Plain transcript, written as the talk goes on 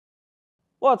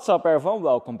What's up everyone,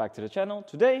 welcome back to the channel.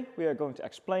 Today we are going to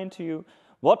explain to you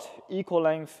what equal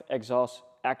length exhausts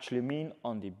actually mean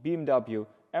on the BMW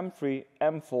M3,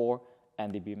 M4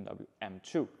 and the BMW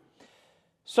M2.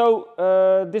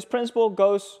 So this principle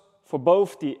goes for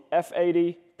both the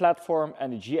F80 platform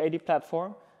and the G80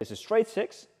 platform. It's a straight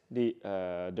six.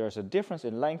 There's a difference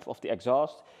in length of the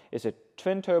exhaust. It's a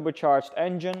twin turbocharged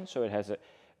engine, so it has a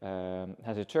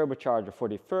turbocharger for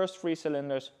the first 3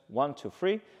 cylinders, 1 to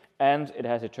 3, and it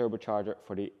has a turbocharger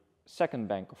for the second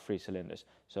bank of 3 cylinders,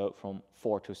 so from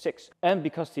 4 to 6. And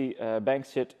because the banks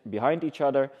sit behind each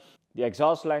other, the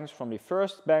exhaust lengths from the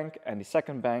first bank and the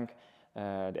second bank,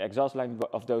 the exhaust length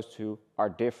of those two are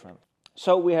different.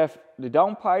 So we have the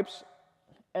downpipes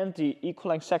and the equal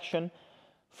length section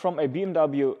from a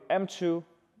BMW M2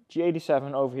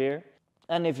 G87 over here.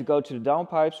 And if you go to the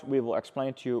downpipes, we will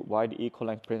explain to you why the equal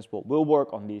length principle will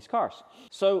work on these cars.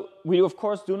 So we of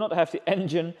course do not have the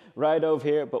engine right over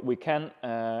here, but we can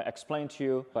explain to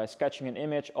you by sketching an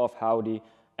image of how the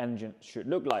engine should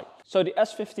look like. So the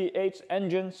S58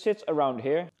 engine sits around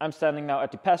here. I'm standing now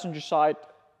at the passenger side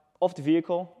of the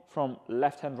vehicle from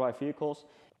left-hand drive vehicles.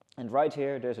 And right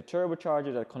here there's a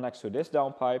turbocharger that connects to this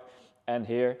downpipe, and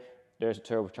here there's a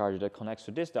turbocharger that connects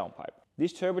to this downpipe.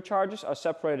 These turbochargers are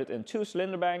separated in 2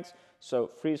 cylinder banks,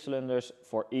 so 3 cylinders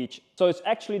for each. So it's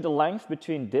actually the length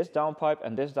between this downpipe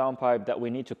and this downpipe that we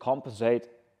need to compensate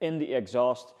in the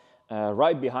exhaust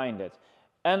right behind it.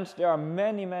 And there are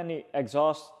many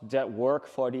exhausts that work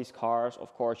for these cars.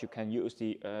 Of course, you can use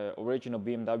the original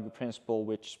BMW principle,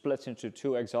 which splits into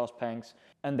 2 exhaust banks,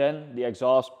 and then the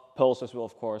exhaust pulses will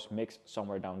of course mix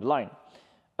somewhere down the line.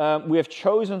 We have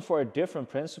chosen for a different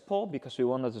principle because we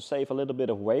wanted to save a little bit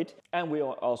of weight, and we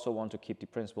also want to keep the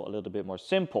principle a little bit more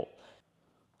simple.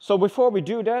 So before we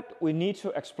do that, we need to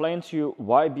explain to you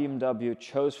why BMW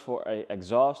chose for an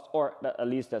exhaust, or at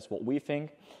least that's what we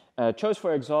think, chose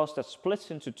for exhaust that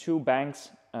splits into 2 banks,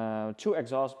 2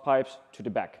 exhaust pipes to the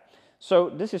back.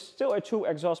 So this is still a 2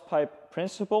 exhaust pipe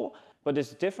principle, but it's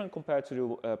different compared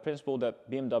to the principle that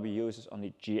BMW uses on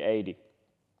the G80.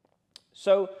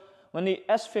 So when the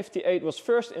S58 was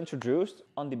first introduced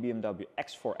on the BMW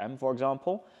X4M, for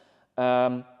example,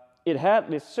 it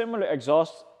had this similar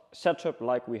exhaust setup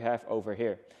like we have over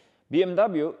here.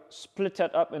 BMW split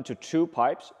that up into 2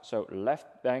 pipes, so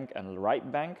left bank and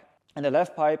right bank, and the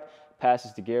left pipe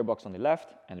passes the gearbox on the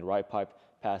left, and the right pipe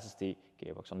passes the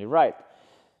gearbox on the right.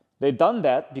 They done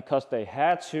that because they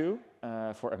had to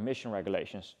for emission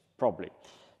regulations, probably.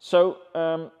 So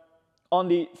on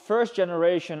the first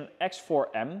generation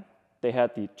X4M, they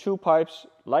had the 2 pipes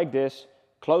like this,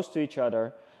 close to each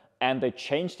other, and they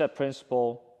changed that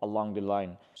principle along the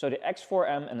line. So the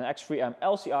X4M and the X3M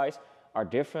LCIs are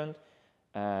different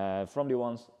from the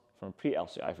ones from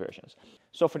pre-LCI versions.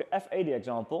 So for the F80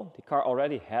 example, the car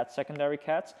already had secondary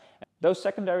cats. Those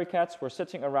secondary cats were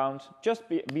sitting around just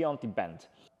beyond the bend.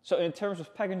 So in terms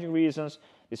of packaging reasons,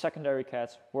 the secondary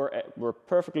cats were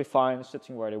perfectly fine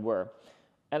sitting where they were.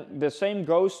 And the same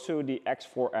goes to the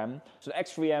X4M. So the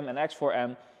X3M and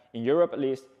X4M, in Europe at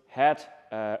least, had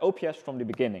OPS from the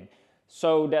beginning.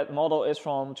 So that model is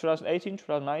from 2018,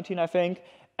 2019, I think,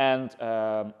 and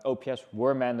OPS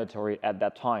were mandatory at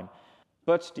that time.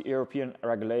 But the European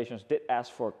regulations did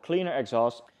ask for cleaner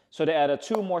exhaust, so they added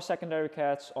 2 more secondary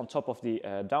cats on top of the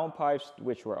downpipes,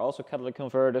 which were also catalytic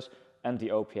converters, and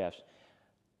the OPS.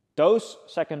 Those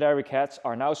secondary cats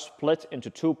are now split into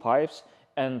 2 pipes,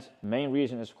 and the main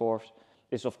reason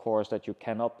is of course that you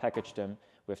cannot package them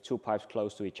with 2 pipes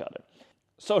close to each other.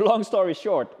 So long story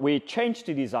short, we changed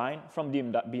the design from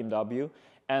BMW,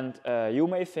 and you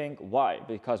may think why?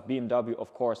 Because BMW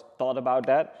of course thought about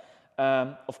that.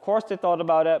 Of course they thought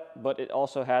about it, but it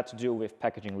also had to do with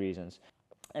packaging reasons.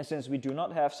 And since we do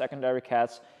not have secondary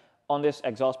cats on this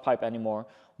exhaust pipe anymore,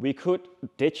 we could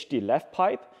ditch the left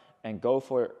pipe and go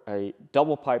for a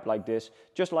double pipe like this,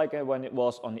 just like when it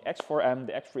was on the X4M,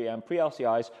 the X3M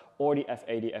pre-LCIs, or the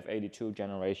F80, F82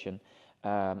 generation.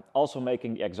 Also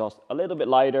making the exhaust a little bit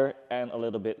lighter and a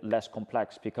little bit less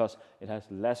complex because it has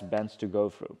less bends to go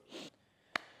through.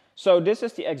 So this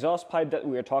is the exhaust pipe that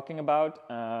we are talking about.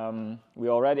 We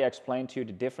already explained to you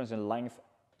the difference in length.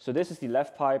 So this is the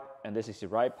left pipe and this is the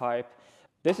right pipe.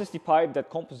 This is the pipe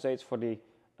that compensates for the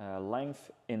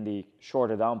length in the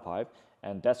shorter downpipe,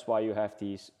 and that's why you have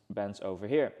these bends over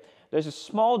here. There's a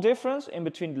small difference in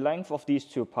between the length of these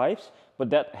 2 pipes, but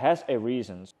that has a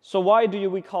reason. So why do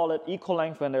we call it equal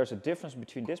length when there's a difference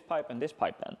between this pipe and this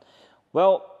pipe then?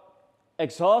 Well,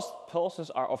 exhaust pulses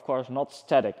are of course not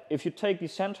static. If you take the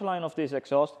center line of this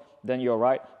exhaust, then you're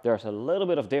right, there's a little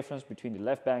bit of difference between the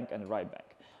left bank and the right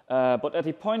bank. But at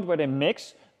the point where they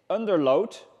mix under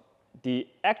load, the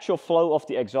actual flow of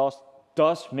the exhaust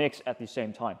does mix at the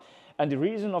same time. And the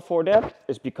reason for that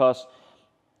is because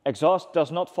exhaust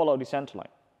does not follow the center line.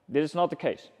 This is not the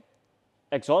case.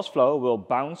 Exhaust flow will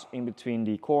bounce in between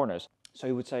the corners. So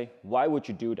you would say, why would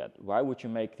you do that? Why would you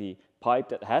make the pipe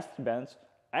that has the bends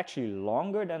actually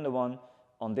longer than the one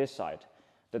on this side?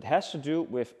 That has to do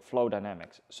with flow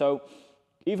dynamics. So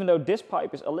even though this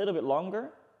pipe is a little bit longer,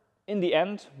 in the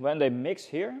end, when they mix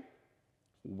here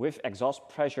with exhaust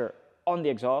pressure on the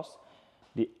exhaust,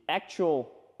 the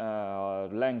actual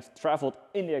length traveled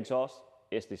in the exhaust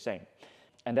is the same.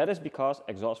 And that is because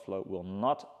exhaust flow will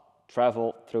not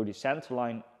travel through the center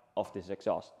line of this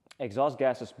exhaust. Exhaust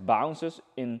gases bounces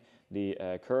in the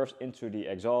curves into the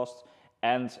exhaust,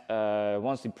 and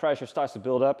once the pressure starts to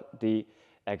build up, the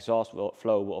exhaust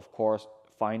flow will of course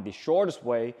find the shortest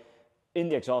way in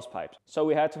the exhaust pipes. So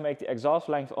we had to make the exhaust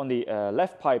length on the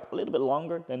left pipe a little bit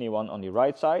longer than the one on the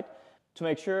right side to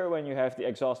make sure when you have the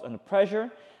exhaust under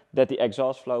pressure that the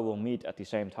exhaust flow will meet at the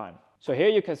same time. So here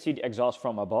you can see the exhaust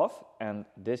from above, and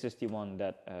this is the one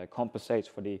that compensates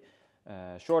for the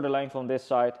shorter length on this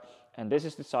side, and this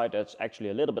is the side that's actually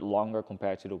a little bit longer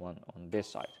compared to the one on this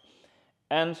side.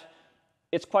 And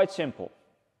it's quite simple.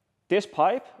 This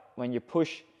pipe, when you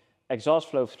push exhaust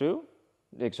flow through,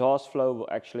 the exhaust flow will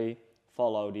actually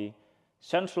follow the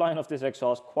center line of this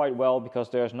exhaust quite well because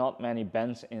there's not many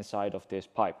bends inside of this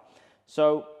pipe.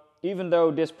 So even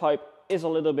though this pipe is a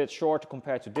little bit short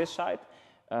compared to this side,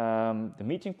 the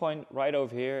meeting point right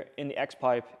over here in the X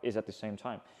pipe is at the same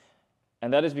time.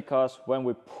 And that is because when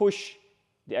we push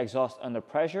the exhaust under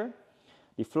pressure,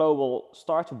 the flow will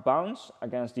start to bounce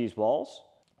against these walls,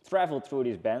 travel through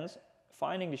these bends,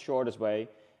 finding the shortest way,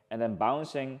 and then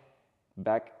bouncing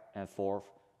back and forth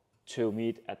to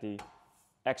meet at the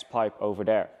X pipe over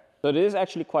there. So this is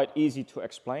actually quite easy to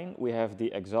explain. We have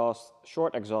the exhaust,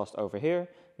 short exhaust over here,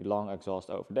 the long exhaust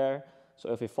over there.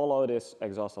 So if we follow this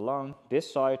exhaust along,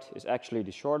 this side is actually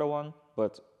the shorter one,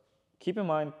 but keep in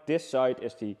mind this side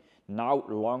is the now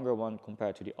longer one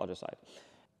compared to the other side.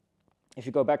 If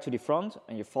you go back to the front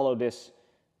and you follow this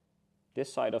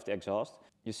side of the exhaust,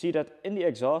 you see that in the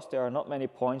exhaust there are not many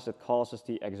points that causes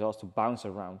the exhaust to bounce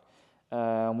around,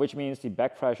 which means the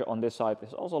back pressure on this side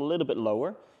is also a little bit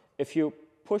lower. If you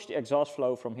push the exhaust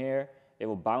flow from here, it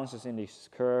will bounce in this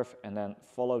curve and then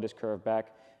follow this curve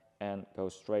back and go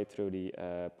straight through the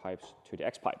pipes to the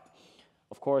X pipe.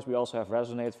 Of course, we also have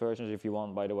resonate versions if you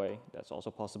want, by the way, that's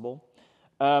also possible.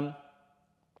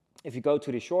 If you go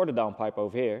to the shorter downpipe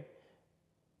over here,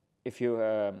 if you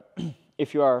have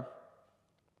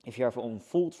on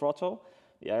full throttle,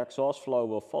 the exhaust flow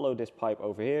will follow this pipe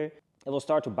over here. It will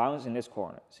start to bounce in this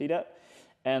corner. See that?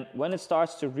 And when it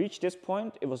starts to reach this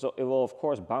point, it will of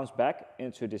course bounce back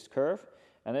into this curve,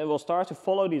 and it will start to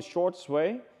follow the shortest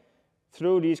way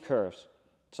through these curves.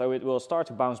 So it will start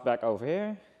to bounce back over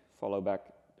here, follow back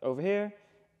over here,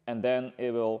 and then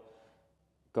it will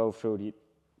go through the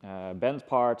bend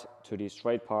part to the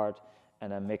straight part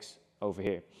and then mix over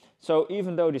here. So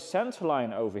even though the center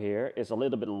line over here is a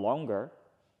little bit longer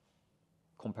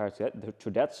compared to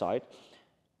that side,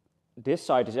 this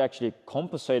side is actually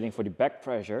compensating for the back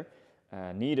pressure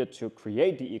needed to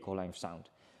create the equal length sound.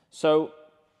 So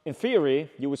in theory,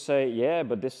 you would say, yeah,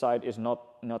 but this side is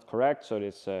not correct, so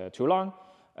it's too long.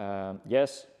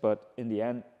 Yes, but in the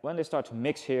end, when they start to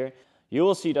mix here, you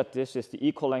will see that this is the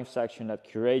equal length section that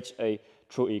creates a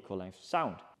true equal length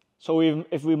sound. So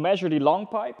if we measure the long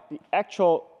pipe, the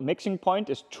actual mixing point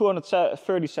is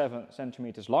 237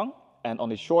 centimeters long, and on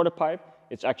the shorter pipe,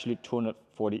 it's actually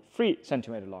 243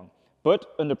 centimeters long.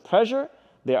 But under pressure,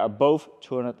 they are both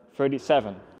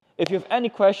 237. If you have any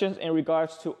questions in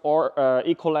regards to our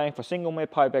equal length for single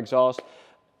mid-pipe exhaust,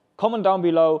 comment down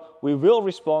below. We will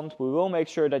respond. We will make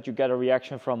sure that you get a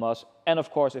reaction from us. And of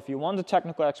course, if you want a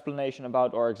technical explanation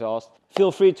about our exhaust,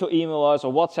 feel free to email us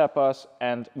or WhatsApp us,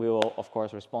 and we will of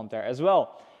course respond there as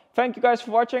well. Thank you guys for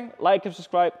watching. Like and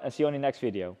subscribe, and see you on the next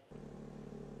video.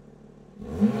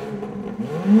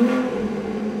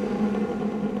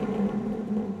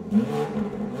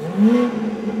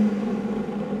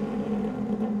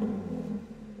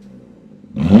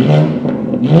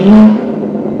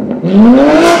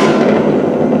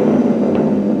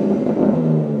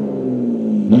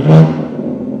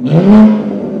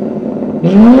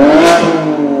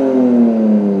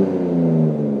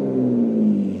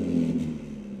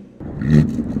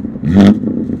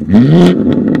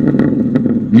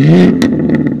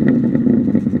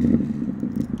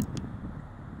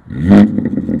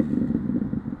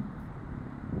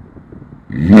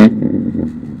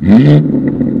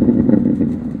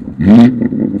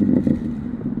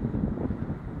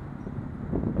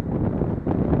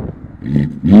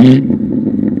 Mm-hmm.